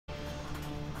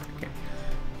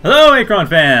Hello Achron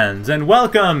fans, and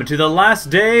welcome to the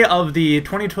last day of the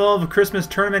 2012 Christmas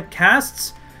Tournament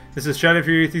casts. This is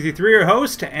Shadow333, your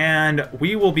host, and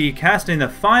we will be casting the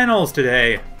finals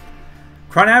today.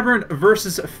 ChronAberant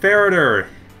versus Ferretter.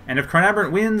 And if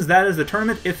ChronAberant wins, that is the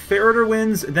tournament. If Ferretter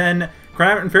wins, then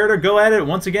ChronAberant and Ferretter go at it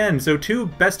once again. So two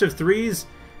best of threes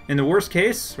in the worst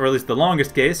case, or at least the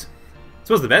longest case. I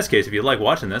suppose the best case if you like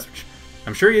watching this, which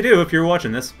I'm sure you do if you're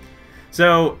watching this.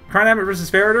 So, ChronAberant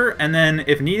versus Ferretter, and then,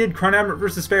 if needed, ChronAberant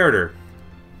versus Ferretter.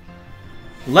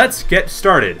 Let's get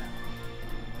started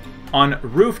on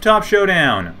Rooftop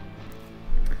Showdown.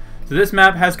 So this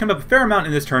map has come up a fair amount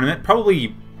in this tournament,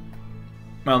 probably,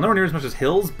 well, nowhere near as much as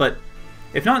Hills, but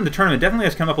if not in the tournament, definitely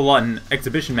has come up a lot in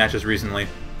exhibition matches recently.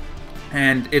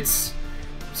 And it's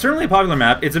certainly a popular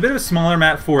map. It's a bit of a smaller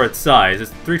map for its size.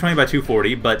 It's 320 by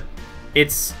 240, but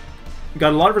it's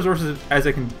got a lot of resources, as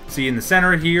I can see in the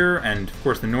center here, and of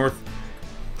course the north.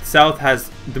 South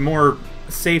has the more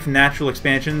safe natural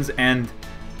expansions and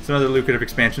some other lucrative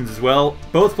expansions as well.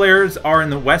 Both players are in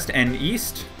the west and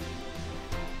east.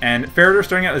 And Ferretter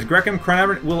starting out as Grekim.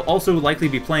 ChronAberant will also likely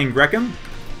be playing Grekim.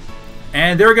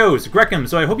 And there it goes, Grekim.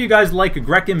 So I hope you guys like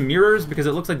Grekim mirrors, because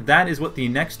it looks like that is what the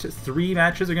next 3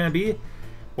 matches are going to be.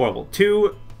 Well,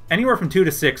 anywhere from 2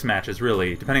 to 6 matches,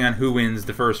 really, depending on who wins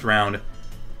the first round.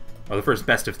 Or the first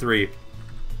best of 3.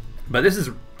 But this is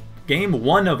game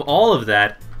 1 of all of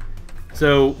that.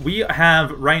 So we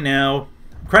have right now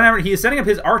ChronAberant. He is setting up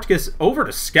his Arcticus over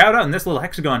to scout out in this little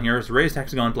hexagon here, this raised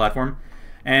hexagon platform.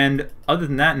 And other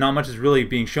than that, not much is really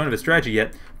being shown of his strategy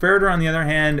yet. Ferretter, on the other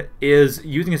hand, is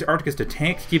using his Arcticus to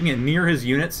tank, keeping it near his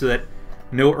units so that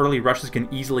no early rushes can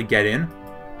easily get in.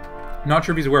 Not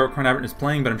sure if he's aware what ChronAberant is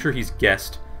playing, but I'm sure he's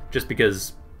guessed, just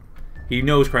because he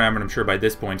knows ChronAberant, I'm sure, by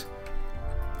this point.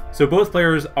 So both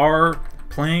players are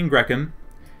playing Grekim.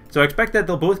 So I expect that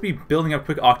they'll both be building up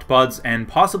quick octopods and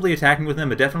possibly attacking with them,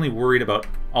 but definitely worried about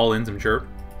all-ins, I'm sure.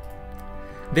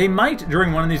 They might,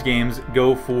 during one of these games,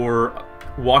 go for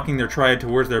walking their triad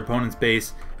towards their opponent's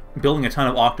base, building a ton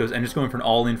of octos, and just going for an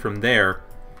all-in from there.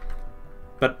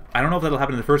 But I don't know if that'll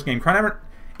happen in the first game. ChronAberant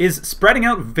is spreading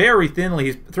out very thinly.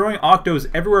 He's throwing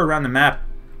octos everywhere around the map.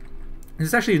 This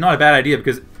is actually not a bad idea,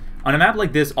 because on a map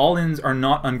like this, all-ins are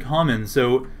not uncommon,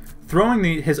 so throwing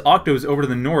his octos over to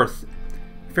the north,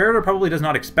 Ferretter probably does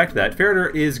not expect that.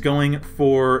 Ferretter is going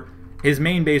for his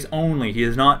main base only. He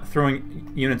is not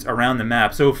throwing units around the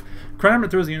map. So if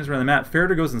ChronAberant throws the units around the map,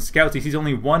 Ferretter goes and scouts. He sees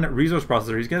only one resource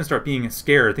processor. He's going to start being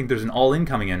scared. I think there's an all-in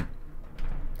coming in.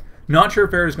 Not sure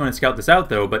if Ferretter's going to scout this out,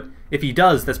 though, but if he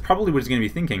does, that's probably what he's going to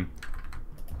be thinking.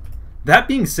 That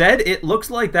being said, it looks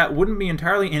like that wouldn't be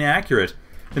entirely inaccurate.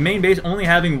 The main base only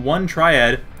having one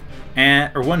triad,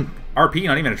 or one RP,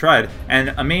 not even a triad,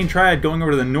 and a main triad going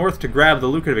over to the north to grab the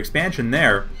lucrative expansion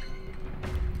there.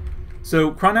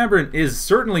 So ChronAberant is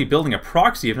certainly building a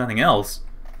proxy, if nothing else,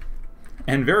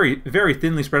 and very, very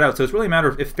thinly spread out. So it's really a matter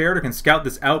of if Ferretter can scout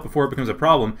this out before it becomes a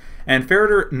problem. And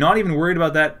Ferretter, not even worried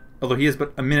about that, although he is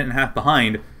but a minute and a half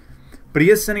behind, but he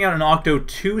is sending out an Octo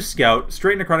to scout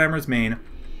straight into ChronAberant's main.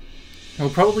 We'll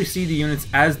probably see the units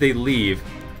as they leave.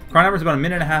 ChronAberant's about a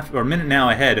minute and a half, or a minute now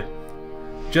ahead,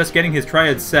 just getting his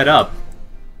triad set up.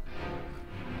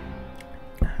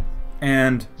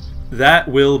 And that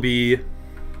will be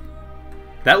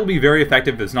very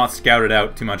effective if it's not scouted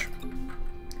out too much.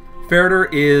 Ferretter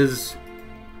is,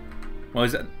 well,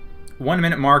 he's at 1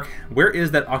 minute mark. Where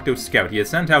is that Octo Scout? He has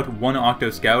sent out one Octo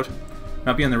Scout.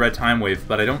 Might be on the red time wave,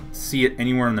 but I don't see it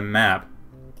anywhere on the map.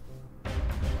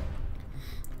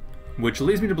 Which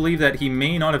leads me to believe that he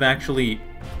may not have actually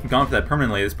gone for that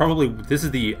permanently. This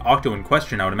is the Octo in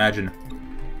question, I would imagine.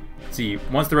 Let's see,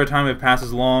 once the red time wave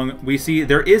passes along, we see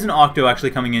there is an Octo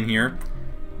actually coming in here.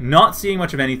 Not seeing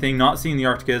much of anything, not seeing the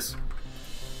Arcticus.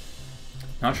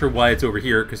 Not sure why it's over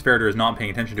here, because Ferretter is not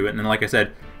paying attention to it. And then, like I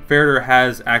said, Ferretter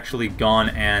has actually gone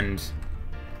and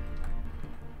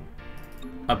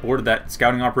aborted that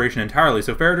scouting operation entirely.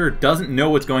 So Ferretter doesn't know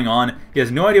what's going on. He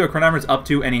has no idea what ChronAberant's up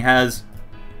to, and he has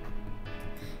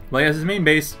his main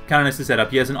base kind of nicely set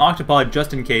up. He has an octopod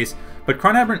just in case, but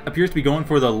ChronAberant appears to be going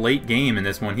for the late game in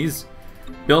this one. He's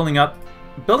building up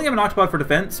an octopod for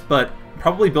defense, but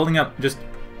probably building up just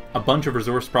a bunch of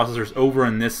resource processors over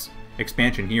in this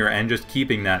expansion here and just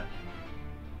keeping that.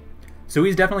 So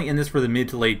he's definitely in this for the mid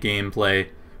to late game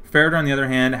play. Ferretter, on the other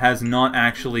hand, has not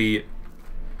actually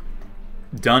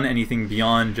done anything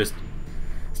beyond just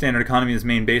standard economy in his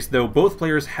main base, though both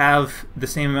players have the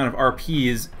same amount of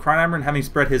RPs. ChronAberant, having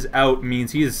spread his out,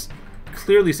 means he is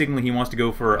clearly signaling he wants to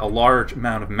go for a large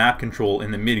amount of map control in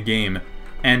the mid-game,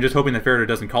 and just hoping that Ferretter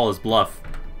doesn't call his bluff.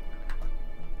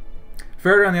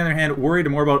 Ferretter, on the other hand, worried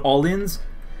more about all-ins.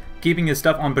 keeping his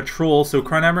stuff on patrol, so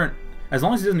ChronAberant, as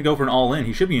long as he doesn't go for an all-in,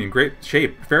 he should be in great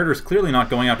shape. Ferretter's clearly not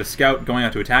going out to scout, going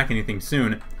out to attack anything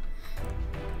soon.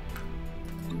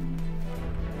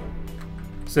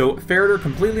 So Ferretter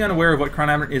completely unaware of what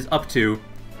ChronAberant is up to.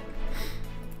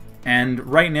 And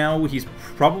right now, he's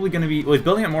probably going to be... Well, he's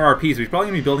building up more RPs, so he's probably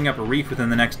going to be building up a reef within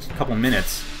the next couple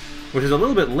minutes. Which is a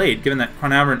little bit late, given that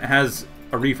ChronAberant has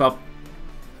a reef up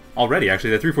already, actually.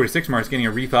 The 346 mark is getting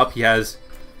a reef up. He has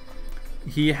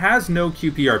no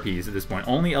QP RPs at this point,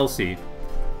 only LC.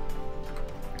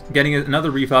 Getting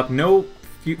another reef up, no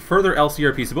further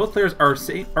LC RPs. So both players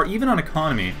are even on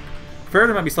economy.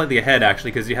 Ferretter might be slightly ahead,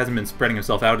 actually, because he hasn't been spreading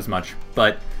himself out as much.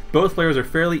 But both players are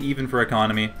fairly even for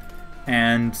economy.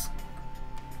 And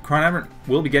ChronAberant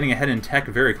will be getting ahead in tech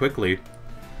very quickly.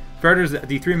 Ferretter's at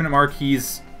the 3-minute mark. He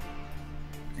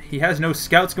has no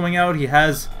scouts going out. He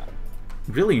has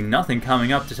really nothing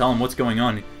coming up to tell him what's going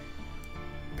on.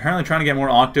 Apparently trying to get more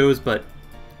octos, but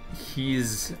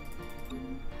he's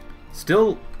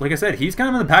still, like I said, he's kind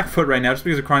of on the back foot right now just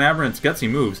because of ChronAberant's gutsy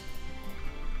moves.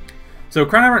 So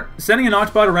ChronAberant sending an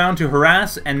Octopod around to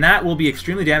harass, and that will be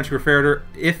extremely damaging for Ferretter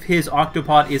if his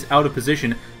Octopod is out of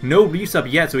position. No reefs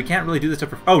up yet, so he can't really do this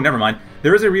stuff for... Oh, never mind.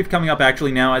 There is a reef coming up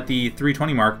actually now at the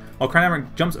 320 mark, while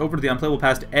ChronAberant jumps over to the unplayable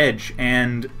past edge,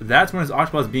 and that's when his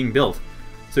Octopod is being built.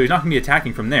 So he's not going to be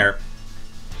attacking from there.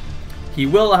 He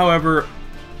will, however...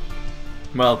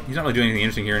 Well, he's not really doing anything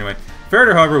interesting here anyway.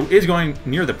 Ferretter, however, is going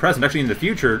near the present, actually in the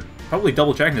future, probably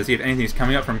double checking to see if anything's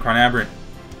coming up from ChronAberant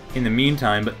in the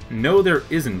meantime, but no, there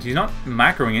isn't. He's not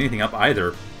macroing anything up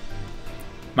either.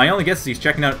 My only guess is he's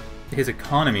checking out his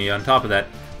economy on top of that.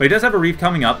 But he does have a reef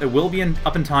coming up. It will be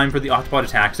up in time for the Octopod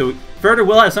attack, so Ferretter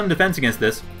will have some defense against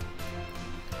this.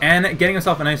 And getting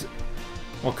himself a nice,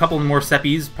 well, couple more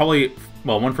Seppies, probably,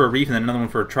 well, one for a reef and then another one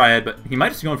for a Triad, but he might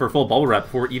just go in for a full bubble wrap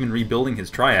before even rebuilding his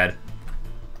Triad.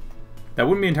 That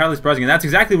wouldn't be entirely surprising, and that's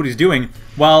exactly what he's doing.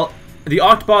 While the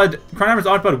Octopod, ChronAberant's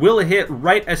Octopod will hit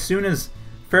right as soon as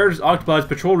Ferretter's Octopod's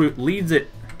patrol route leads it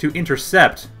to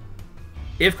intercept.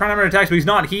 If ChronAberant attacks, but he's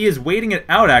not. He is waiting it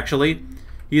out, actually.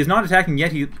 He is not attacking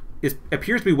yet. He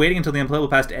appears to be waiting until the unplayable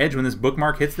past edge when this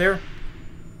bookmark hits there.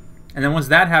 And then once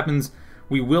that happens,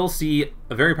 we will see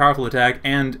a very powerful attack.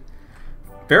 And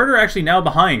Ferretter actually now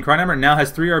behind. ChronAberant now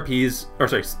has 3 RPs, or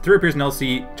sorry, 3 RPs in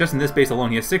LC just in this base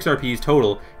alone. He has 6 RPs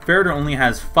total. Ferretter only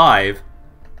has 5.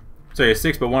 Sorry, he has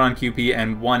 6, but 1 on QP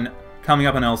and 1 coming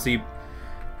up on LC.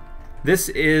 This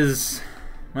is...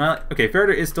 Well, okay,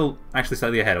 Ferretter is still actually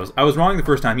slightly ahead. I was wrong the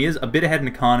first time. He is a bit ahead in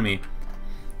economy.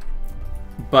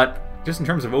 But just in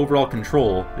terms of overall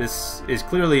control, this is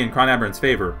clearly in ChronAberant's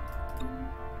favor.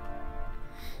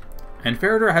 And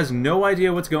Ferretter has no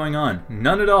idea what's going on.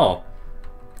 None at all.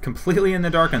 Completely in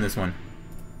the dark on this one.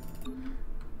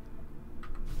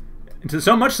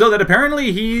 So much so that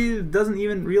apparently he doesn't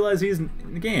even realize he's in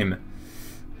the game.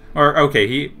 Or, okay,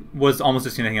 he was almost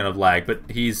disconnecting out of lag, but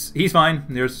he's fine.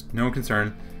 There's no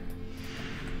concern.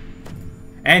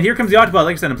 And here comes the Octopod.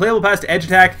 Like I said, a playable pass to edge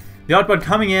attack. The Octopod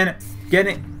coming in,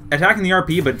 attacking the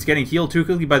RP, but it's getting healed too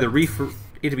quickly by the reef for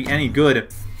it to be any good.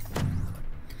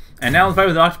 And now in the fight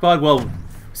with the Octopod, well,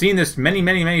 seen this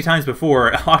many times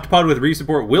before. Octopod with reef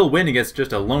support will win against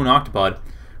just a lone Octopod.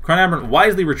 ChronAberant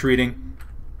wisely retreating.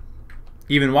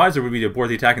 Even wiser would be to abort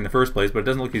the attack in the first place, but it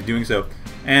doesn't look like he's doing so.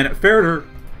 And Ferretter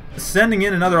sending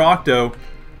in another Octo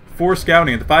for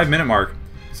scouting at the 5-minute mark,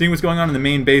 seeing what's going on in the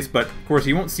main base, but of course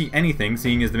he won't see anything,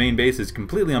 seeing as the main base is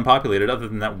completely unpopulated other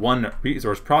than that one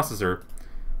resource processor.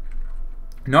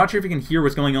 Not sure if he can hear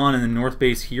what's going on in the north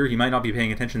base here. He might not be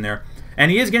paying attention there.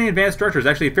 And he is getting advanced structures.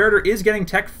 Actually, Ferretter is getting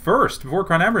tech first before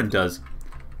ChronAberant does.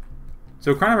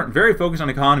 So ChronAberant very focused on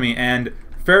economy, and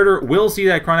Ferretter will see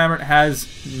that ChronAberant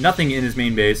has nothing in his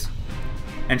main base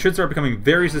and should start becoming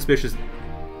very suspicious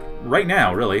right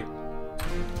now, really.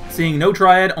 Seeing no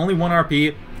Triad, only 1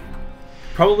 RP,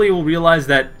 probably will realize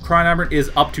that ChronAberant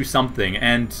is up to something,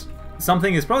 and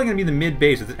something is probably going to be the mid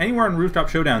base. If there's anywhere in Rooftop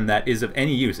Showdown that is of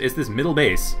any use, it's this middle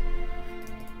base.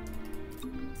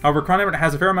 However, ChronAberant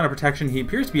has a fair amount of protection. He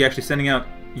appears to be actually sending out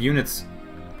units.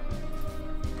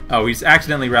 Oh, he's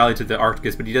accidentally rallied to the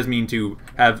Arcticus, but he does mean to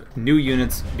have new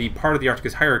units be part of the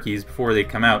Arcticus hierarchies before they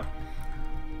come out.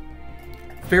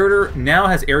 Ferretter now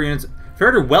has air units.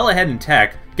 Ferretter well ahead in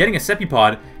tech, getting a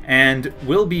Sepipod, and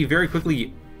will be very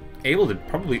quickly able to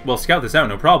probably, well, scout this out,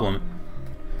 no problem.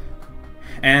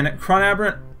 And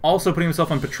ChronAberant also putting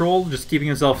himself on patrol, just keeping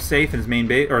himself safe in his main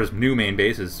base, or his new main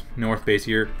base, his north base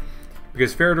here,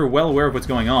 because Ferretter well aware of what's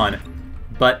going on,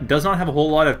 but does not have a whole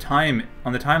lot of time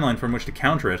on the timeline from which to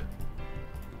counter it.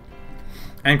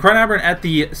 And ChronAberant at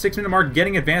the 6-minute mark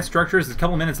getting advanced structures a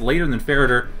couple minutes later than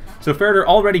Ferretter. So Ferretter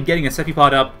already getting a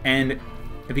Sepipod up, and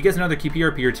if he gets another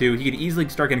QPRP or two, he could easily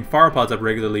start getting Pharopods up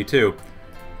regularly too.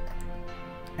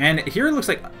 And here it looks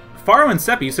like Pharo and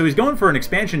Seppi, so he's going for an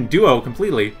expansion duo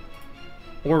completely.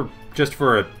 Or just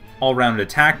for an all-round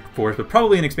attack force, but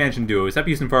probably an expansion duo.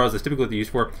 Seppi's and Pharos is typically what they're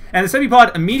used for. And the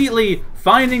Sepipod immediately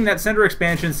finding that center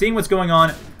expansion, seeing what's going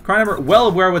on. ChronAberant well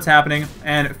aware of what's happening,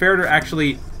 and Ferretter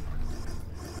actually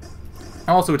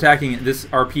also attacking this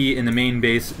RP in the main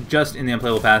base, just in the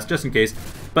unplayable pass, just in case.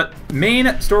 But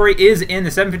main story is in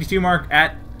the 752 mark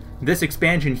at this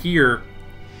expansion here,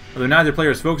 although neither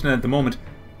player is focused on it at the moment.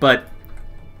 But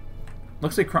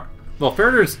looks like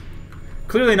Ferretter's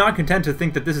clearly not content to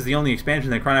think that this is the only expansion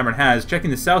that ChronAberant has.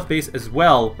 Checking the south base as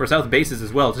well, or south bases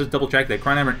as well, just double check that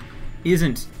ChronAberant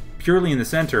isn't purely in the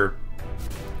center.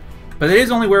 But it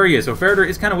is only where he is, so Ferretter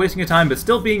is kind of wasting his time, but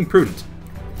still being prudent.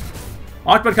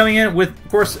 Octopod coming in with,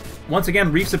 of course, once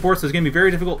again, reef support, so it's going to be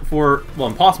very difficult for, well,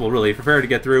 impossible really, for Ferretter to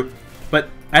get through. But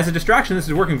as a distraction, this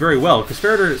is working very well, because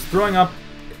Ferretter is throwing up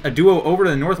a duo over to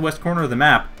the northwest corner of the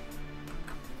map.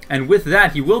 And with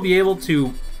that, he will be able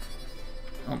to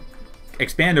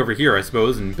expand over here, I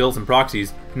suppose, and build some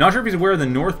proxies. Not sure if he's aware of the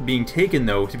north being taken,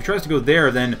 though. If he tries to go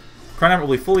there, then ChronAberant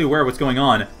will be fully aware of what's going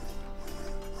on.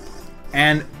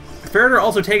 And Ferretter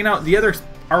also taking out the other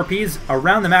RPs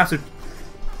around the map, so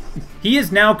he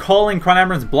is now calling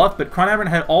ChronAberant's bluff, but ChronAberant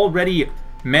had already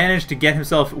managed to get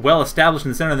himself well established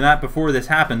in the center of the map before this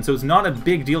happened, so it's not a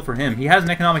big deal for him. He has an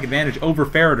economic advantage over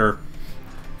Ferretter.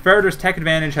 Ferretter's tech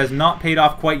advantage has not paid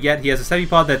off quite yet. He has a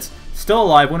Sepipod that's still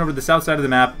alive, went over to the south side of the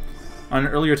map on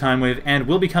an earlier time wave, and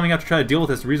will be coming up to try to deal with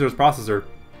this resource processor.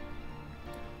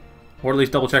 Or at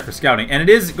least double check for scouting. And it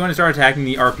is going to start attacking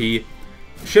the RP.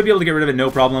 Should be able to get rid of it,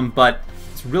 no problem, but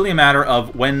it's really a matter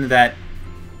of when that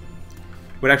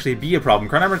would actually be a problem.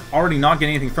 ChronAberant already not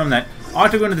getting anything from that.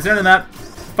 Octo going to the center of the map,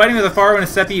 fighting with a Pharo and a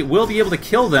Seppi, will be able to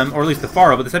kill them, or at least the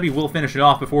Pharo, but the Seppi will finish it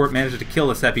off before it manages to kill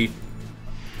the Seppi.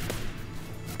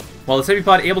 While the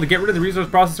Sepipod able to get rid of the resource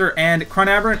processor, and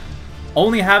ChronAberant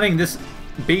only having this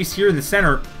base here in the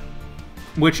center,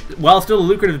 which, while still a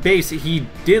lucrative base, he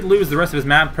did lose the rest of his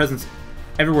map presence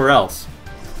everywhere else.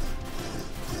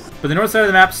 But the north side of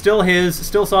the map, still his,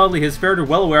 still solidly his. Ferretter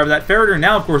well aware of that. Ferretter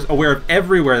now, of course, aware of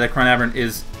everywhere that ChronAberant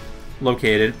is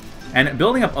located, and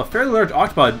building up a fairly large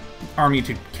Octopod army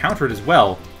to counter it as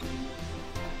well.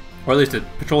 Or at least to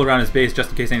patrol around his base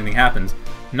just in case anything happens.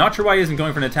 Not sure why he isn't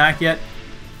going for an attack yet,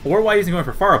 or why he isn't going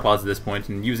for Pharopods at this point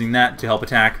and using that to help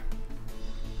attack.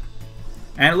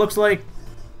 And it looks like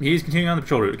he's continuing on the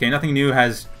patrol route. Okay, nothing new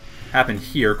has happened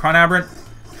here. ChronAberant,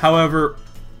 however,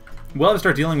 will have to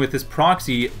start dealing with this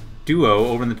proxy duo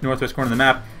over in the northwest corner of the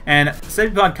map. And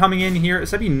Sepipod coming in here,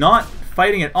 Seppi not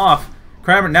fighting it off.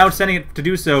 ChronAberant now sending it to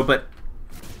do so, but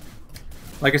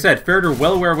like I said, Ferretter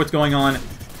well aware of what's going on,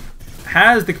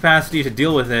 has the capacity to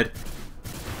deal with it,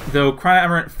 though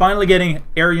ChronAberant finally getting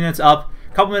air units up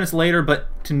a couple minutes later,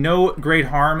 but to no great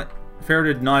harm.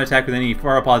 Ferretter did not attack with any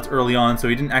Pharopods early on, so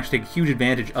he didn't actually take huge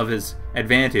advantage of his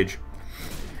advantage.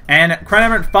 And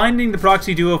ChronAberant finding the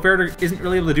proxy duo, Ferretter isn't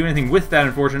really able to do anything with that,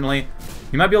 unfortunately.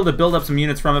 He might be able to build up some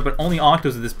units from it, but only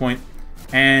Octos at this point.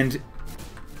 And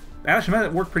that actually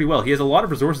might work pretty well. He has a lot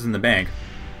of resources in the bank.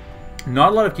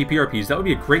 Not a lot of QPRPs. That would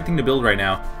be a great thing to build right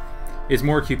now, is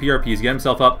more QPRPs. Get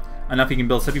himself up enough he can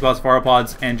build Sepipods,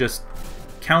 Pharopods, and just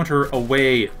counter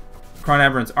away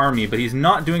ChronAberant's army, but he's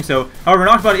not doing so. However, an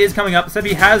Octopod is coming up.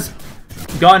 Seppi has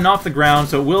gotten off the ground,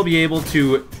 so will be able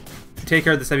to take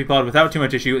care of the Sepipod without too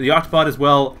much issue. The Octopod as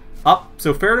well up,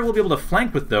 so Ferretter will be able to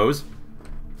flank with those.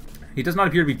 He does not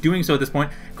appear to be doing so at this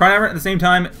point. ChronAberant at the same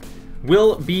time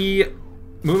will be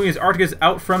moving his Arcticus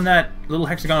out from that little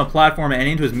hexagonal platform and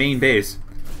into his main base,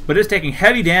 but is taking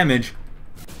heavy damage.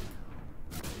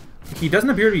 He doesn't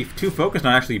appear to be too focused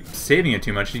on actually saving it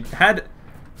too much. He had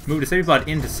moved a Sepipod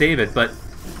in to save it, but...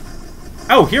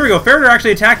 Oh, here we go. Ferretter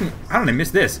actually attacking... How did I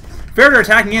miss this? Ferretter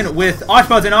attacking in with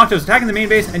Octopods and Octos, attacking the main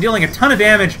base and dealing a ton of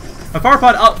damage. A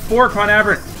Pharopod up for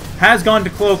ChronAberant has gone to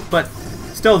Cloak, but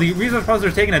still, the resource processor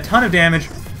is taking a ton of damage,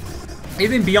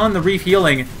 even beyond the reef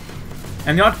healing.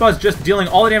 And the Octopod's just dealing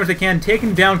all the damage they can,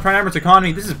 taking down ChronAberant's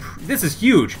economy. This is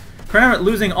huge. ChronAberant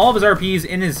losing all of his RPs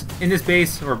in his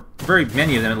base, or very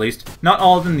many of them at least. Not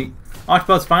all of them. The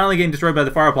Octopod's finally getting destroyed by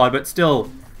the Pharopod, but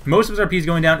still, most of his RPs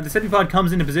going down. The Sepipod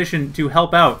comes into position to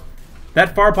help out.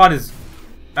 That Pharopod is...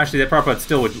 Actually, that Pharopod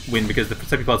still would win because the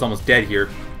Sepipod's almost dead here.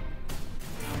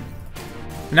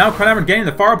 Now ChronAberant getting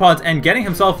the Pharopods and getting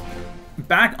himself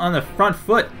back on the front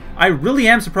foot. I really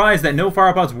am surprised that no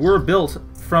Pharopods were built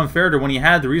from Ferretter when he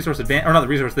had the resource advantage, or not the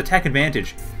resource, the tech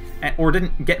advantage, or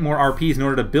didn't get more RPs in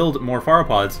order to build more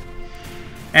Pharopods.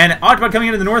 And Octopod coming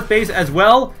into the north base as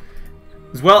well.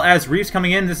 As well as Reefs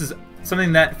coming in. This is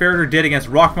something that Ferretter did against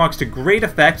Rockmox to great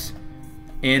effect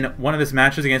in one of his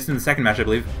matches against him in the second match, I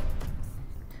believe.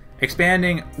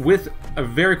 Expanding with a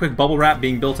very quick bubble wrap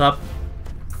being built up.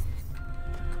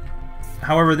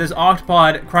 However, this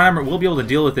Octopod, ChronAberant will be able to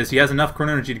deal with this. He has enough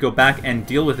Chrono Energy to go back and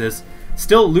deal with this.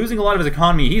 Still losing a lot of his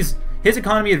economy. His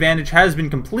economy advantage has been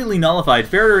completely nullified.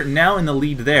 Ferretter now in the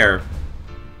lead there.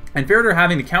 And Ferretter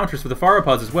having the counters for the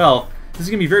Pharopods as well. This is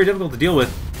going to be very difficult to deal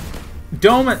with.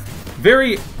 Dome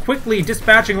very quickly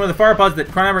dispatching one of the Pharopods that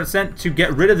ChronAberant sent to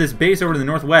get rid of this base over to the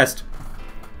northwest.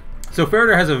 So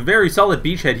Ferretter has a very solid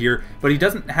beachhead here, but he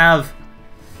doesn't have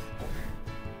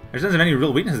any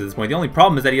real weaknesses at this point. The only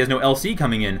problem is that he has no LC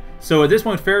coming in. So at this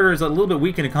point, Ferretter is a little bit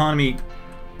weak in economy,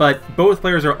 but both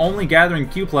players are only gathering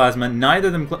Q-Plasma, neither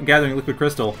of them gathering Liquid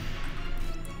Crystal.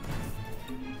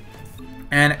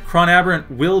 And ChronAberant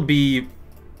will be...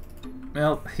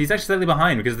 well, he's actually slightly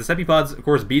behind, because the Sepipods, of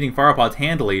course, beating Pharopods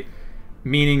handily,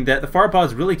 meaning that the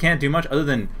Pharopods really can't do much other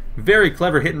than very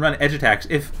clever hit-and-run edge attacks.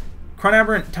 If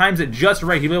ChronAberant times it just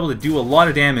right, he'll be able to do a lot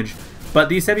of damage, but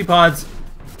these Sepipods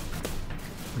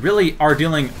really are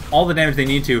dealing all the damage they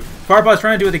need to. Pharopods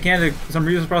trying to do what they can to some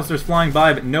resource processors flying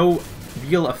by, but no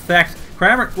real effect.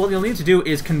 ChronAberant, what he'll need to do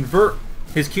is convert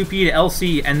his QP to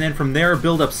LC, and then from there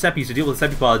build up Seppies to deal with the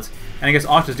Sepipods, and I guess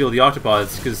Octos deal with the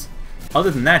Octopods, because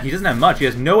other than that, he doesn't have much. He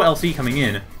has no LC coming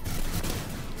in.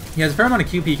 He has a fair amount of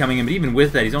QP coming in, but even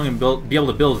with that, he's only going to be able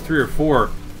to build 3 or 4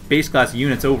 base class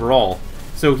units overall.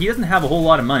 So he doesn't have a whole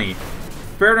lot of money.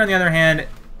 Ferretter, on the other hand,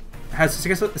 has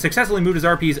successfully moved his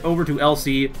RPs over to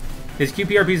LC. His QP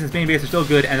RPs in his main base are still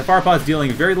good, and the Pharopods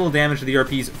dealing very little damage to the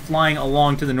RPs flying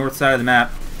along to the north side of the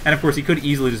map. And of course, he could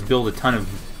easily just build a ton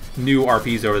of new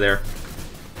RPs over there.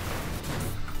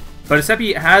 But a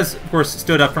Seppi has, of course,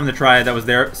 stood up from the Triad that was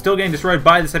there, still getting destroyed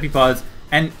by the Sepipods,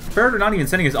 and Ferretter not even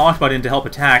sending his Octopod in to help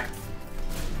attack.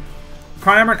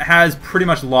 ChronAberant has pretty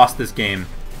much lost this game.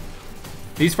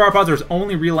 These Pharopods are his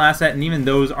only real asset, and even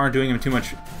those aren't doing him too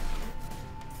much.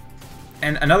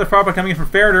 And another Pharopod coming in from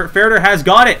Ferretter. Ferretter has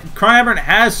got it! ChronAberant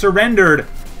has surrendered!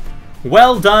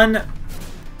 Well done,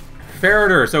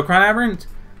 Ferretter. So ChronAberant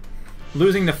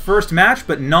losing the first match,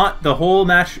 but not the whole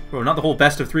match, or not the whole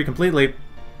best of 3 completely.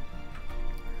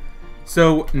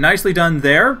 So, nicely done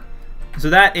there. So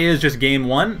that is just game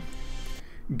 1.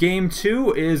 Game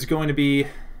 2 is going to be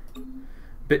a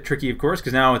bit tricky, of course,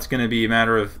 because now it's going to be a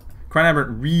matter of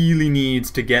ChronAberant really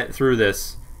needs to get through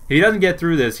this. If he doesn't get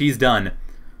through this, he's done.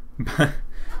 But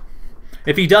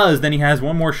if he does, then he has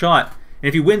one more shot. And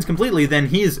if he wins completely, then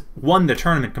he's won the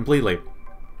tournament completely.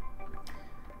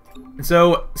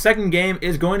 So, second game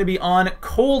is going to be on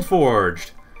Cold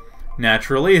Forged.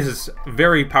 Naturally, this is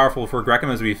very powerful for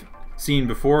Grekim, as we've seen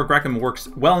before. Grekim works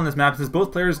well in this map. Since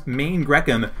both players main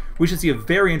Grekim, we should see a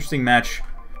very interesting match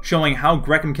showing how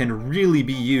Grekim can really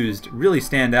be used, really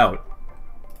stand out.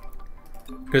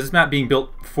 Because this map being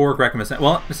built for Grekim,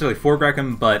 well, not necessarily for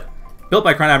Grekim, but built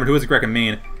by ChronAberant, who is a Grekim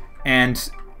main. And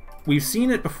we've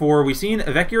seen it before. We've seen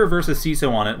Vecchia versus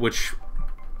CISO on it, which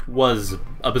was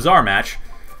a bizarre match.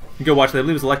 You can go watch that. I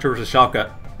believe it was Electra versus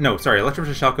Schalke. No, sorry, Electra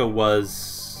versus Schalke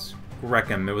was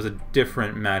Grekim. It was a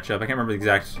different matchup. I can't remember the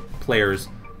exact players.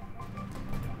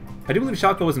 I do believe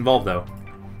Schalke was involved, though.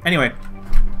 Anyway,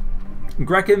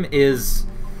 Grekim is...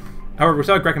 However, we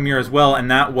saw Grekim here as well, and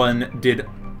that one did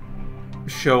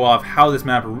show off how this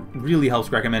map really helps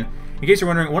Grekim. And in case you're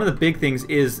wondering, one of the big things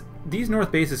is these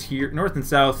north bases here, north and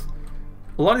south,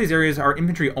 a lot of these areas are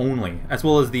infantry only, as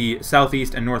well as the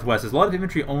southeast and northwest. There's a lot of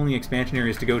infantry only expansion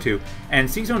areas to go to, and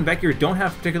CISO and Vecchia don't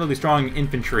have particularly strong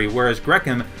infantry, whereas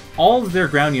Grekim, all of their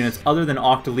ground units other than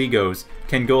Octolegos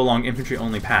can go along infantry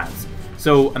only paths.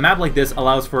 So a map like this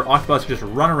allows for Octopods to just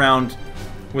run around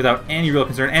without any real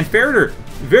concern. And Ferretter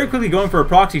very quickly going for a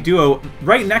proxy duo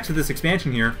right next to this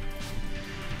expansion here.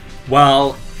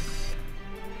 While...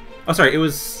 oh, sorry, it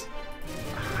was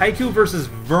Haiku versus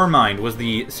Vermind was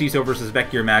the CISO versus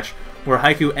Vecchia match, where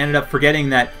Haiku ended up forgetting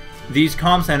that these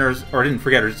comm centers, or didn't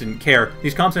forget, or just didn't care,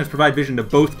 these comm centers provide vision to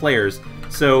both players.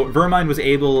 So Vermind was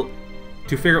able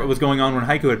to figure out what was going on when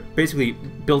Haiku had basically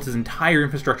built his entire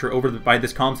infrastructure over by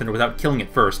this comm center without killing it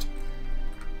first.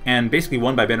 And basically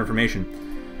won by bad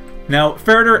information. Now,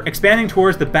 Ferretter expanding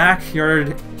towards the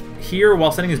backyard here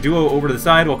while sending his duo over to the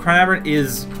side, while ChronAberant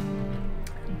is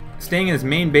staying in his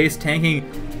main base, tanking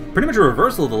pretty much a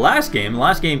reversal of the last game. The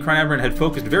last game, ChronAberant had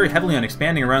focused very heavily on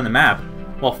expanding around the map,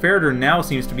 while Ferretter now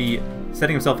seems to be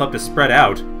setting himself up to spread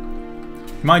out.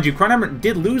 Mind you, ChronAberant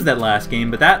did lose that last game,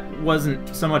 but that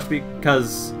wasn't so much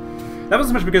because... that wasn't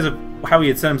so much because of how he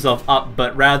had set himself up,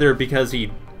 but rather because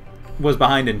he was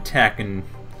behind in tech, and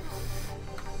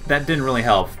that didn't really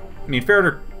help. I mean,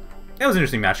 Ferretter It was an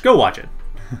interesting match. Go watch it.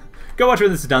 Go watch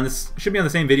when this is done. This should be on the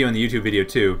same video in the YouTube video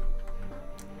too.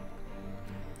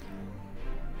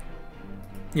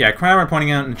 Yeah, ChronAberant pointing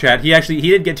out in the chat, he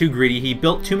did get too greedy. He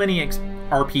built too many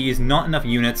RPs, not enough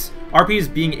units.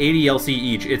 RPs being 80 LC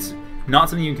each, it's not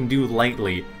something you can do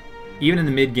lightly, even in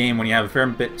the mid-game when you have a fair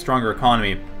bit stronger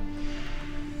economy.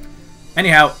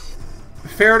 Anyhow,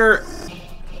 Ferretter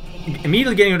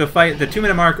immediately getting into a fight at the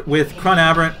 2-minute mark with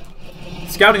ChronAberant,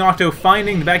 scouting Octo,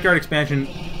 finding the backyard expansion.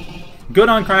 Good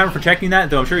on ChronAberant for checking that,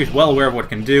 though I'm sure he's well aware of what it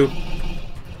can do.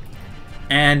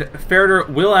 And Ferretter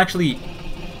will actually...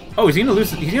 Oh, he's gonna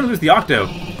lose the Octo.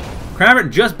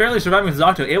 ChronAberant just barely surviving with his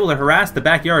Octo, able to harass the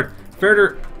backyard.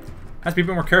 Ferretter has to be a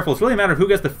bit more careful. It's really a matter of who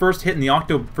gets the first hit in the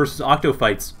Octo versus Octo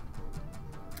fights.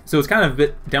 So it's kind of a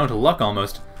bit down to luck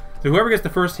almost. So whoever gets the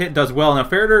first hit does well. Now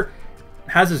Ferretter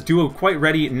has his duo quite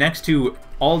ready next to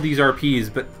all these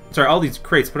RPs, but sorry, all these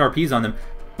crates, put RPs on them,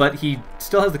 but he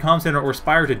still has the comm center or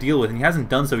Spire to deal with, and he hasn't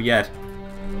done so yet.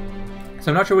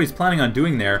 So I'm not sure what he's planning on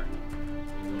doing there.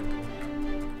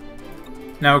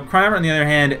 Now, ChronAberant, on the other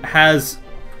hand,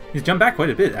 he's jumped back quite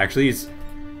a bit, actually.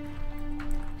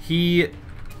 He's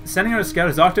sending out a scout.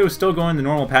 His Octo is still going the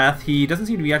normal path. He doesn't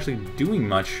seem to be actually doing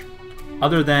much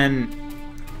other than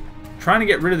trying to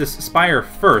get rid of this Spire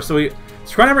first. So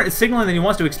ChronAberant is signaling that he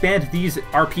wants to expand these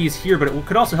RPs here, but it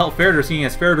could also help Ferretter, seeing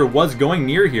as Ferretter was going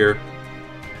near here.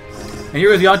 And here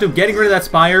goes the Octo getting rid of that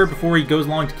Spire before he goes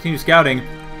along to continue scouting.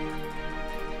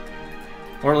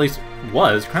 Or at least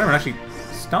was. ChronAberant actually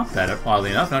stopped that,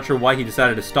 oddly enough. Not sure why he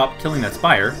decided to stop killing that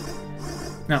Spire.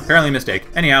 No, apparently a mistake.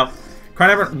 Anyhow,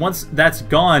 ChronAberant, once that's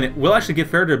gone, it will actually give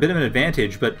Ferretter a bit of an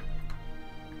advantage, but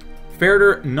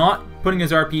Ferretter not putting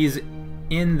his RPs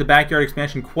in the backyard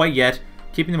expansion quite yet,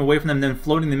 keeping them away from them, then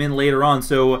floating them in later on,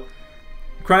 so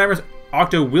ChronAberant's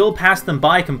Octo will pass them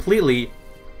by completely.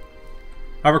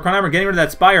 However, ChronAberant getting rid of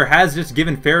that Spire has just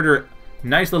given Ferretter a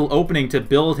nice little opening to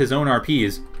build his own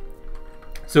RPs.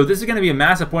 So this is going to be a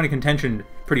massive point of contention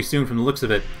pretty soon from the looks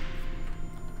of it.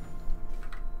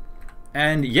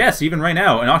 And yes, even right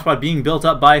now, an Octopod being built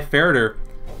up by Ferretter.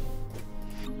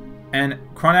 And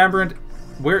ChronAberant,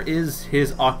 where is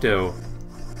his Octo?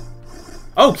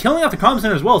 Oh, killing off the comm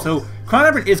center as well. So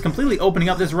ChronAberant is completely opening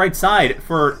up this right side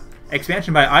for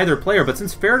expansion by either player. But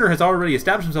since Ferretter has already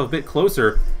established himself a bit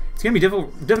closer, it's going to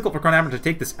be difficult for ChronAberant to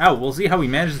take this out. We'll see how he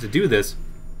manages to do this.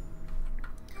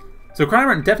 So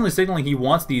ChronAberant definitely signaling he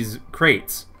wants these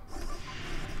crates.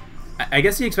 I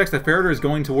guess he expects that Ferretter is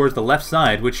going towards the left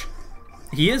side, which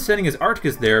he is setting his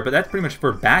Arcticus there, but that's pretty much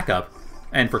for backup.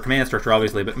 And for command structure,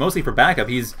 obviously, but mostly for backup.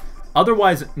 He's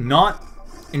otherwise not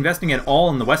investing at all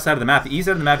on the west side of the map. The east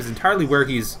side of the map is entirely where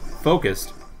he's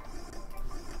focused.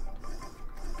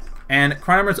 And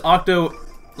ChronAberant's Octo,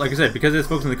 like I said, because it's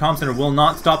focused on the comm center, will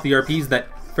not stop the RPs that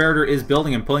Ferretter is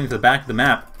building and pulling to the back of the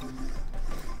map.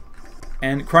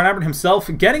 And ChronAberant himself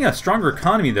getting a stronger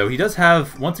economy, though. He does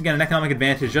have, once again, an economic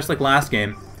advantage, just like last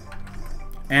game.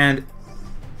 And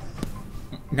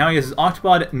now he has his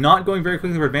Octopod not going very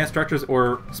quickly for advanced structures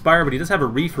or Spire, but he does have a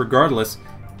Reef regardless,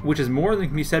 which is more than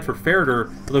can be said for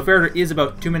Ferretter, although Ferretter is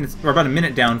about 2 minutes, or about a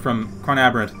minute down from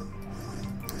ChronAberant.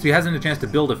 So he hasn't had a chance to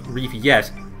build a Reef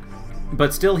yet.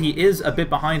 But still, he is a bit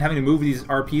behind, having to move these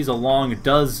RPs along.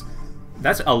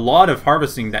 That's a lot of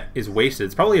harvesting that is wasted.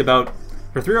 It's probably about...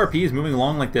 For 3 RPs moving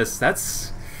along like this, that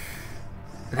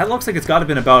looks like it's got to have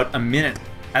been about a minute,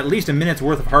 at least a minute's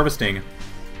worth of harvesting.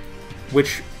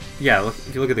 Which, yeah,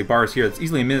 if you look at the bars here, it's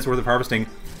easily a minute's worth of harvesting.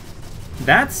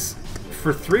 That's,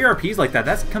 for 3 RPs like that,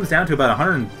 that comes down to about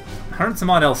 100 some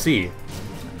odd LC.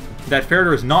 That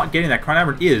Ferretter is not getting that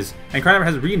ChronAberant is, and ChronAberant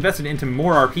has reinvested into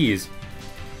more RPs.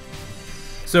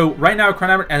 So right now,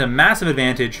 ChronAberant has a massive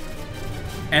advantage.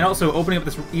 And also opening up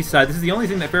this east side. This is the only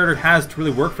thing that Ferretter has to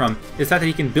really work from, is that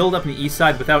he can build up in the east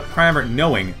side without ChronAberant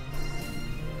knowing.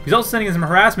 He's also sending in some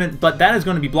harassment, but that is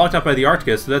going to be blocked up by the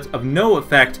Arcticus, so that's of no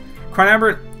effect.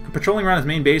 ChronAberant patrolling around his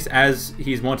main base as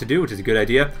he's wont to do, which is a good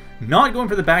idea. Not going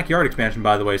for the backyard expansion,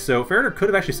 by the way, so Ferretter could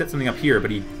have actually set something up here,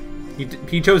 but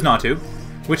he chose not to,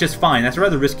 which is fine. That's a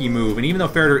rather risky move, and even though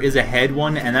Ferretter is ahead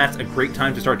one, and that's a great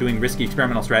time to start doing risky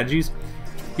experimental strategies,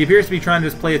 he appears to be trying to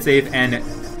just play it safe and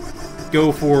go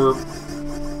for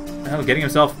getting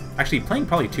himself actually playing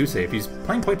probably too safe. He's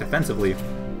playing quite defensively.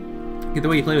 Get the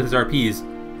way he played with his RPs.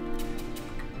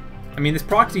 I mean, this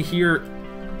proxy here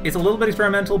is a little bit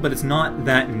experimental, but it's not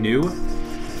that new.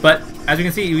 But as you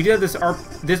can see, we do have this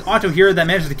Octo here that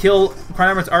manages to kill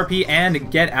ChronAberant's RP and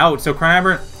get out. So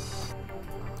ChronAberant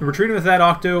retreating with that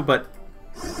Octo, but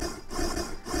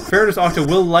Ferretter's Octo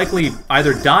will likely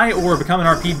either die or become an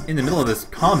RP in the middle of this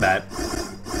combat.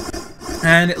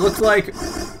 And it looks like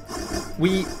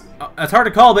we it's hard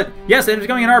to call, but yes, it is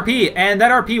going in RP, and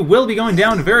that RP will be going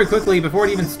down very quickly before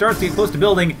it even starts to get close to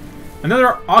building.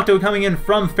 Another Octo coming in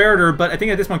from Ferretter, but I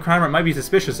think at this point ChronAberant might be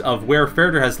suspicious of where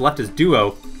Ferretter has left his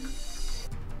duo.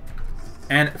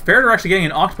 And Ferretter actually getting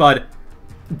an Octopod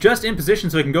just in position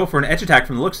so he can go for an edge attack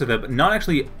from the looks of it, but not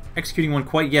actually executing one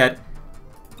quite yet.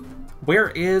 Where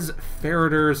is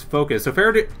Ferretter's focus? So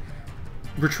Ferretter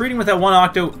retreating with that one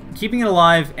Octo, keeping it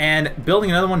alive, and building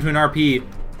another one to an RP.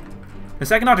 The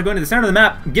second Octo going to the center of the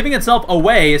map, giving itself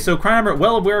away, so ChronAberant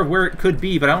well aware of where it could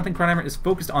be, but I don't think ChronAberant is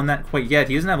focused on that quite yet.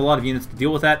 He doesn't have a lot of units to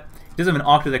deal with that. He does have an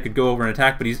Octo that could go over and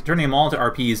attack, but he's turning them all into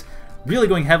RPs, really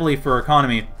going heavily for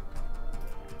economy.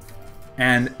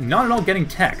 And not at all getting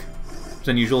tech, which is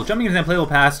unusual. Jumping into that playable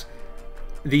past,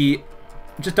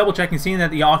 just double checking, seeing that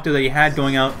the Octo that he had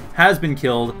going out has been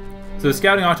killed. So the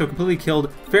scouting Octo completely killed.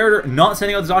 Ferretter not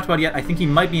sending out this Octopod yet. I think he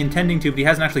might be intending to, but he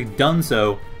hasn't actually done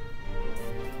so.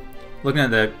 Looking at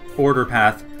the order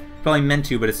path, probably meant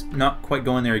to, but it's not quite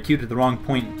going there. He queued at the wrong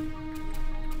point.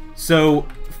 So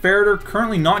Ferretter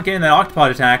currently not getting that Octopod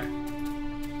attack,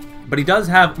 but he does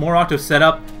have more Octos set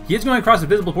up. He is going across the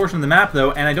visible portion of the map,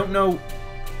 though, and I don't know...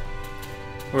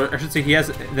 Or I should say he has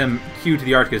them queued to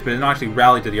the Arcticus, but they're not actually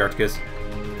rallied to the Arcticus.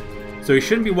 So he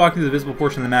shouldn't be walking through the visible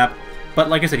portion of the map. But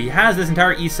like I said, he has this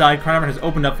entire east side. ChronAberant has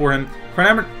opened up for him.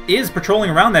 ChronAberant is patrolling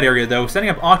around that area, though, setting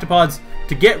up Octopods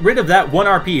to get rid of that one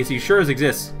RP, so he sure as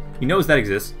exists. He knows that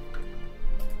exists.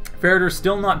 Ferretter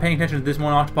still not paying attention to this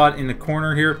one Octopod in the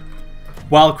corner here.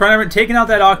 While ChronAberant taking out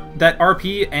that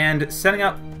RP and setting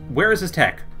up... Where is his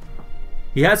tech?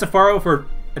 He has a Faro for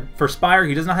Spire.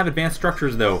 He does not have advanced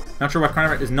structures, though. Not sure why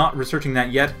ChronAberant is not researching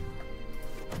that yet.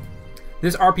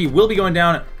 This RP will be going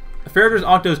down. Ferretter's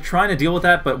Octo is trying to deal with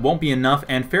that, but won't be enough.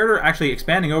 And Ferretter actually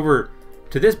expanding over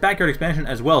to this backyard expansion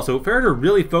as well. So Ferretter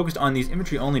really focused on these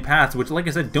infantry-only paths, which, like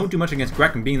I said, don't do much against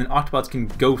Grekim, being that Octopods can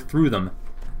go through them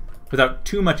without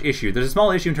too much issue. There's a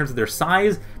small issue in terms of their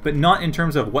size, but not in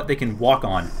terms of what they can walk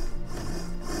on.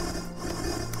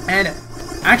 And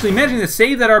actually managing to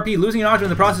save that RP, losing an Octo in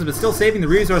the process, but still saving the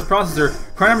resource processor.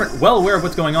 ChronAberant well aware of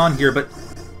what's going on here, but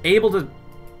able to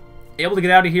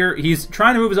get out of here. He's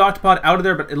trying to move his Octopod out of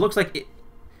there, but it looks like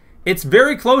it's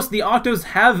very close. The Octos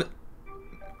have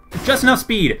just enough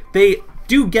speed. They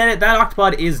do get it. That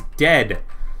Octopod is dead.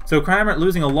 So ChronAberant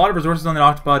losing a lot of resources on that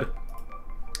Octopod.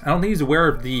 I don't think he's aware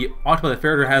of the Octopod that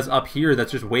Ferretter has up here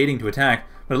that's just waiting to attack,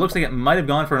 but it looks like it might have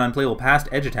gone for an unplayable past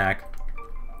edge attack.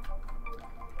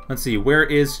 Let's see, where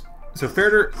is... So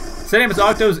Ferretter setting up his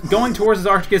Octos, going towards his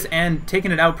Arcticus and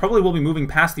taking it out. Probably will be moving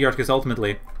past the Arcticus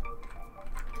ultimately.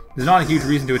 There's not a huge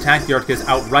reason to attack the Arcticus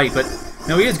outright, but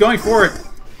no, he is going for it.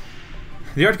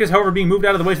 The Arcticus, however, being moved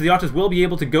out of the way, so the Octos will be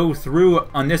able to go through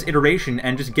on this iteration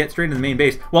and just get straight into the main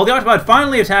base. While the Octopod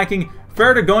finally attacking,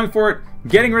 Ferretter going for it,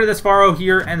 getting rid of this Faro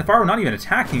here, and the Faro not even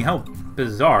attacking. How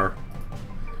bizarre.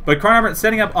 But ChronAberant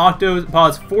setting up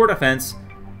Octopods for defense,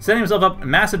 setting himself up a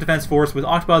massive defense force with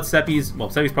Octopods, Seppies, well,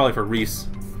 Seppies probably for Reese,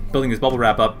 building his bubble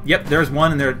wrap up. Yep, there's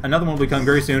one, and another one will be coming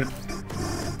very soon.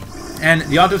 And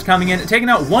the Octos coming in, taking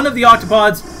out one of the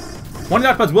Octopods. One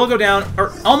of the Octopods will go down,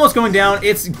 or almost going down.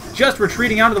 It's just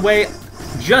retreating out of the way,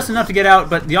 just enough to get out,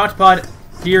 but the Octopod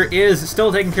here is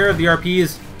still taking care of the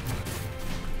RPs.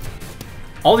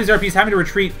 All these RPs having to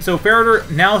retreat, so Ferretter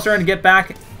now starting to get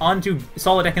back onto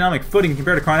solid economic footing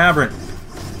compared to ChronAberant.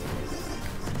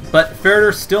 But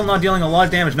Ferretter still not dealing a lot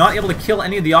of damage, not able to kill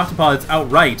any of the Octopods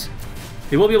outright.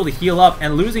 They will be able to heal up,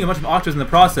 and losing a bunch of Octos in the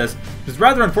process, which is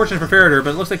rather unfortunate for Ferretter,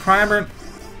 but it looks like ChronAberant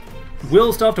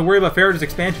will still have to worry about Ferretter's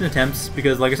expansion attempts,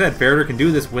 because, like I said, Ferretter can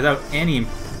do this without any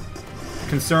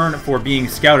concern for being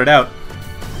scouted out.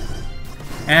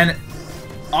 And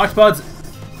Octopod's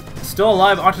still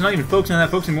alive. Octopod's not even focusing on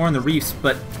that, focusing more on the reefs,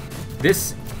 but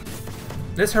this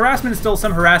harassment is still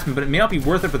some harassment, but it may not be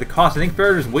worth it for the cost. I think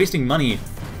Ferretter's wasting money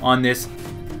on this,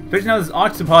 especially now this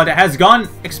Octopod has gone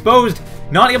exposed,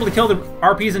 not able to kill the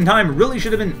RPs in time. Really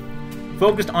should have been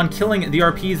focused on killing the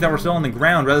RPs that were still on the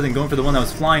ground rather than going for the one that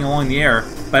was flying along the air.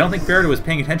 But I don't think Ferretter was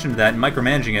paying attention to that and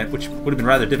micromanaging it, which would have been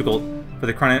rather difficult for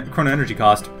the chrono energy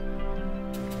cost.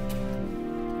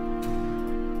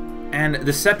 And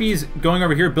the Seppies going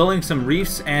over here, building some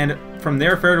reefs, and from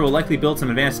there Ferretter will likely build some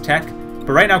advanced tech.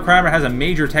 But right now ChronAberant has a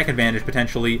major tech advantage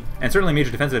potentially, and certainly a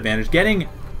major defensive advantage. Getting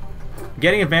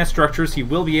advanced structures, he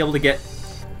will be able to get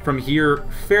from here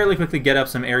fairly quickly, get up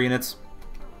some air units.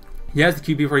 He has the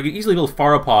QP for he can easily build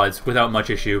Pharopods without much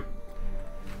issue.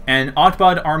 And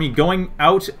Octopod army going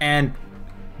out, and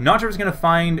not sure if it's going to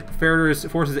find Ferretter's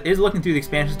forces. It is looking through the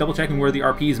expansions, double checking where the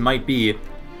RPs might be.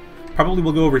 Probably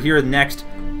will go over here next.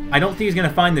 I don't think he's going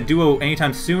to find the duo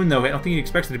anytime soon, though. I don't think he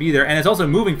expects it to be there. And it's also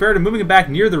moving. Ferretter moving it back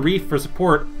near the reef for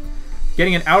support.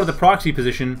 getting it out of the proxy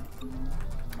position,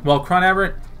 while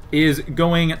ChronAberant is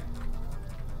going...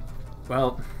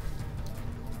 Well,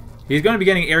 he's going to be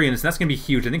getting Arians, and that's going to be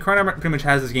huge. I think ChronAberant pretty much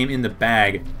has this game in the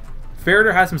bag.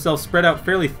 Ferretter has himself spread out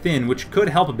fairly thin, which could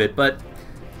help a bit, but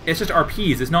it's just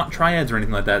RPs. It's not triads or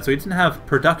anything like that, so he doesn't have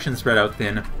production spread out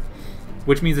thin,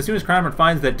 which means as soon as ChronAberant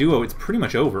finds that duo, it's pretty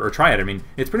much over. Or triad, I mean.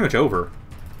 It's pretty much over.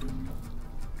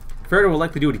 Ferretter will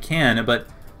likely do what he can, but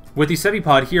with the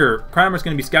Sepipod here, ChronAberant's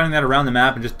going to be scouting that around the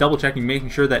map and just double-checking, making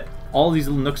sure that all these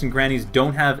little nooks and crannies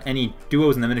don't have any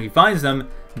duos in them, and if he finds them,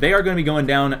 they are going to be going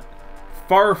down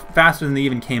far faster than they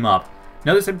even came up.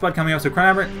 Another Sepipod coming up, so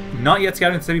ChronAberant not yet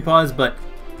scouting the Sepipods, but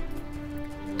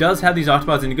does have these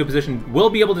Octopods in a good position, will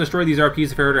be able to destroy these RPs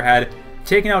that Ferretter had,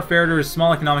 taking out Ferretter's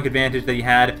small economic advantage that he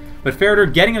had, but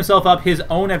Ferretter getting himself up his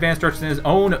own advanced structures and his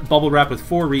own bubble wrap with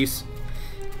 4 Reese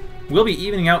will be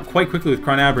evening out quite quickly with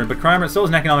ChronAberant, but ChronAberant still has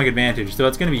an economic advantage, so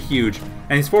it's going to be huge.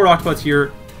 And these 4 Octopods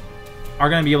here are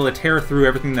going to be able to tear through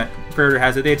everything that Ferretter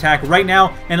has that they attack right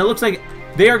now, and it looks like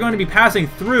they are going to be passing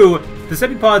through. The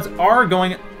Sepipods are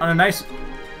going on a nice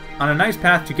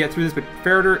path to get through this, but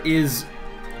Ferretter is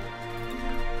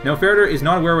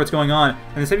not aware of what's going on.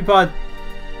 And the Sepipod...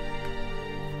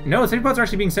 No, the Sepipods are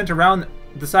actually being sent around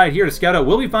the side here to scout out.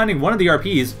 We'll be finding one of the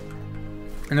RPs.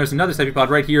 And there's another Sepipod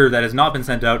right here that has not been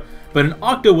sent out. But an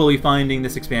Octo will be finding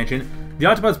this expansion. The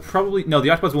Octopods probably... No, the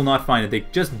Octopods will not find it. They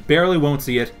just barely won't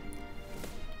see it.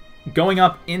 Going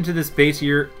up into this base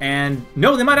here, and...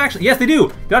 No, they might actually... Yes, they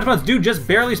do! The Octopods do just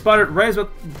barely spot it right as well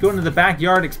going into the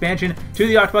backyard expansion. 2 of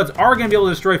the Octopods are going to be able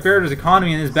to destroy Ferretter's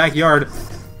economy in his backyard,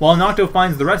 while Nocto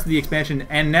finds the rest of the expansion,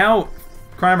 and now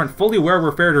ChronAberant fully aware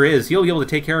where Ferretter is. He'll be able to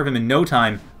take care of him in no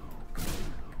time.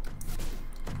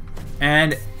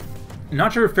 And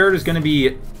not sure if Ferretter's going to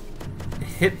be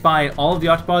hit by all of the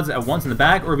Octopods at once in the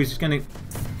back, or if he's just going to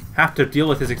have to deal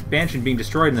with his expansion being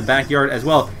destroyed in the backyard as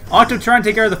well. Octo trying to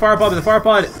take care of the Firepod, but the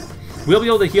Firepod will be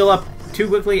able to heal up too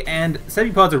quickly, and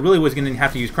Sepipods are really what's going to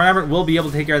have to use. ChronAberant will be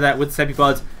able to take care of that with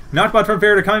Sepipods. Noctobot from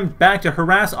Ferretter coming back to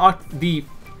harass the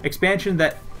expansion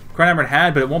that ChronAberant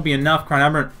had, but it won't be enough.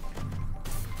 ChronAberant's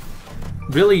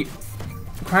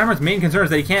main concern is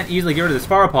that he can't easily get rid of this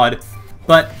Firepod,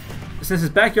 but since his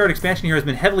backyard expansion here has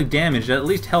been heavily damaged, at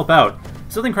least help out.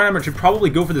 Still think ChronAberant should probably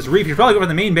go for this Reef. He should probably go for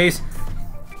the main base.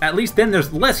 At least then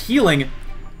there's less healing.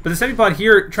 But the Sepipod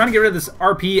here, trying to get rid of this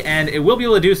RP, and it will be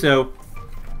able to do so.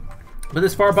 But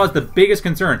this Firepod's the biggest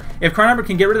concern. If ChronAberant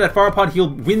can get rid of that Firepod, he'll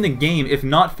win the game. If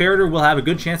not, Ferretter will have a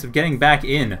good chance of getting back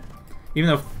in. Even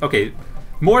though, okay,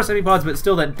 more Sepipods, but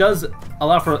still that does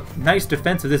allow for a nice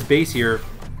defense of this base here.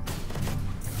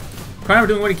 ChronAberant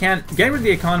doing what he can. Getting rid of the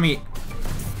economy,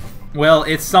 well,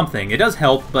 it's something. It does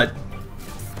help, but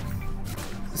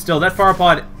still, that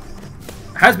Firepod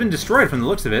has been destroyed from the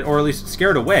looks of it, or at least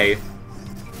scared away.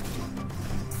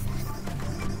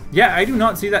 Yeah, I do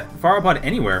not see that Firepod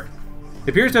anywhere. It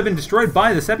appears to have been destroyed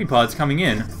by the Sepipods coming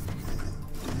in.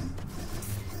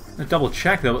 Let's double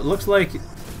check though. It looks like...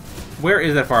 Where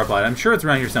is that Firepod? I'm sure it's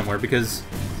around here somewhere, because...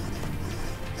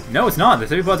 No, it's not. The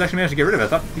Sepipods actually managed to get rid of it. I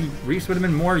thought the Reefs would have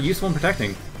been more useful in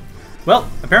protecting. Well,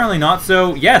 apparently not.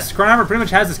 So, yes, ChronAberant pretty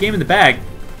much has this game in the bag.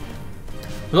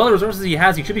 With all the resources he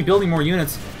has, he should be building more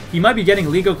units. He might be getting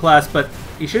Lego class, but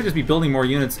he should just be building more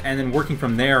units and then working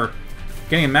from there,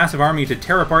 getting a massive army to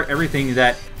tear apart everything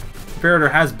that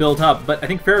Ferretter has built up. But I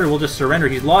think Ferretter will just surrender.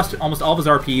 He's lost almost all of his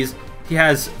RPs. He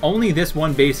has only this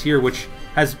one base here, which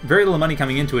has very little money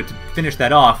coming into it to finish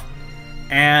that off.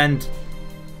 And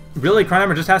really,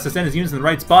 ChronAberant just has to send his units in the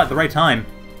right spot at the right time.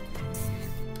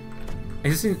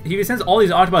 If he sends all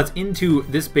these Autobots into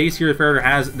this base here that Ferretter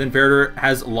has, then Ferretter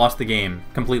has lost the game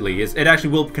completely. It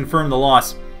actually will confirm the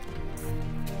loss.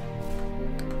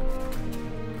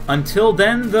 Until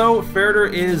then, though,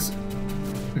 Ferretter is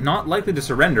not likely to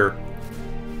surrender.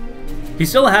 He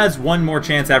still has one more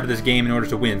chance after this game in order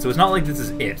to win, so it's not like this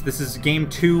is it. This is game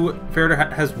 2.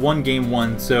 Ferretter has won game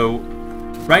 1, so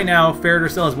right now, Ferretter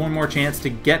still has one more chance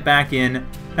to get back in,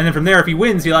 and then from there, if he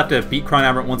wins, he'll have to beat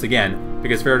ChronAberant once again,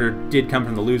 because Ferretter did come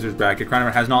from the loser's bracket.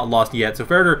 ChronAberant has not lost yet, so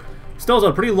Ferretter still has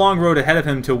a pretty long road ahead of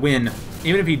him to win.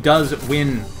 Even if he does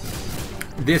win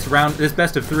this round, this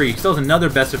best of 3, he still has another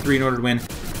best of 3 in order to win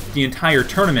the entire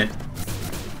tournament.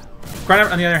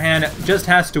 ChronAberant, on the other hand, just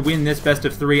has to win this best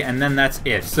of 3, and then that's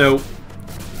it. So,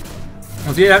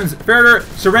 we'll see what happens. Ferretter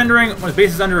surrendering when his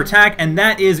base is under attack, and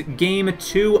that is game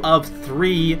 2 of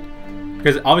 3.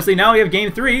 Because obviously now we have game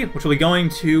 3, which we'll be going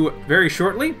to very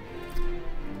shortly.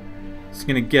 Just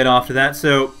going to get off to that.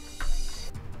 So,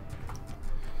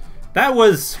 that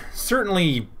was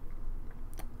certainly...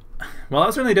 Well, that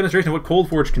was certainly a demonstration of what Cold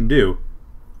Forge can do.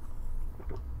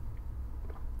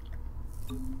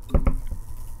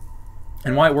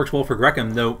 and why it works well for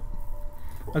Grekim, though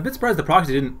I'm a bit surprised the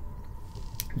proxy didn't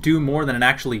do more than it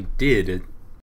actually did.